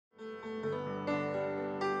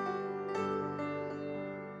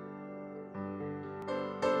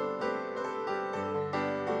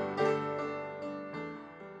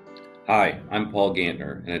Hi, I'm Paul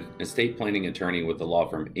Gantner, an estate planning attorney with the law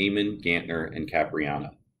firm Amon, Gantner, and Capriana.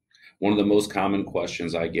 One of the most common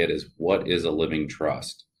questions I get is, what is a living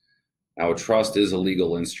trust? Now, a trust is a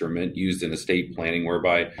legal instrument used in estate planning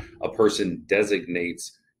whereby a person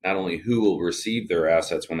designates not only who will receive their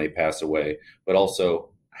assets when they pass away, but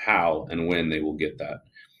also how and when they will get that.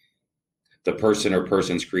 The person or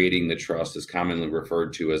persons creating the trust is commonly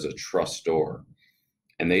referred to as a trustor,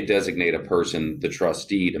 and they designate a person, the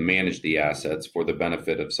trustee, to manage the assets for the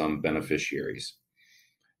benefit of some beneficiaries.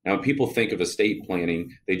 Now, when people think of estate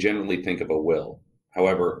planning, they generally think of a will.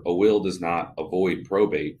 However, a will does not avoid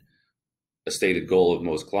probate, a stated goal of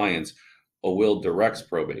most clients. A will directs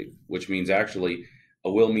probate, which means actually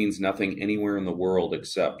a will means nothing anywhere in the world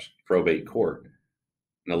except probate court.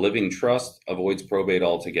 And a living trust avoids probate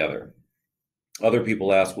altogether. Other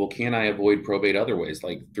people ask, well, can I avoid probate other ways,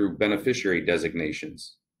 like through beneficiary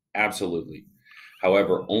designations? Absolutely.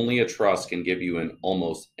 However, only a trust can give you an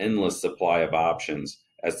almost endless supply of options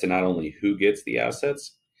as to not only who gets the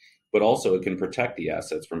assets, but also it can protect the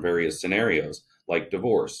assets from various scenarios like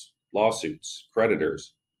divorce, lawsuits,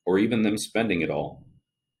 creditors, or even them spending it all.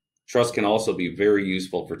 Trust can also be very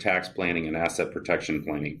useful for tax planning and asset protection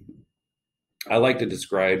planning. I like to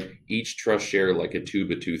describe each trust share like a tube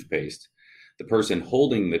of toothpaste. The person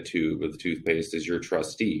holding the tube of the toothpaste is your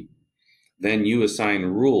trustee. Then you assign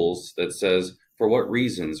rules that says for what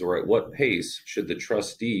reasons or at what pace should the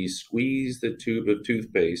trustee squeeze the tube of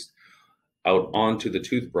toothpaste out onto the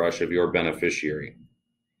toothbrush of your beneficiary.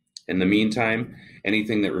 In the meantime,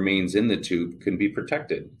 anything that remains in the tube can be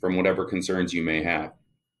protected from whatever concerns you may have.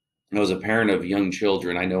 Now, as a parent of young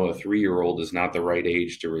children, I know a 3-year-old is not the right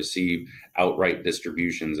age to receive outright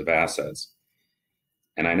distributions of assets.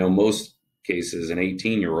 And I know most cases, an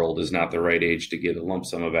 18-year-old is not the right age to get a lump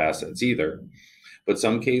sum of assets either. But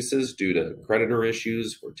some cases, due to creditor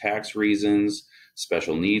issues or tax reasons,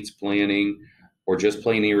 special needs planning, or just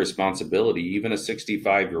plain irresponsibility, even a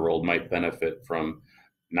 65-year-old might benefit from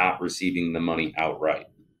not receiving the money outright.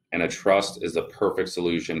 And a trust is the perfect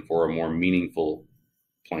solution for a more meaningful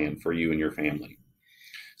plan for you and your family.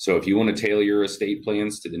 So if you want to tailor your estate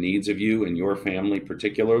plans to the needs of you and your family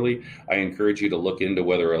particularly, I encourage you to look into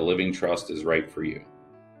whether a living trust is right for you.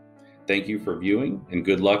 Thank you for viewing, and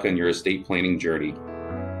good luck on your estate planning journey.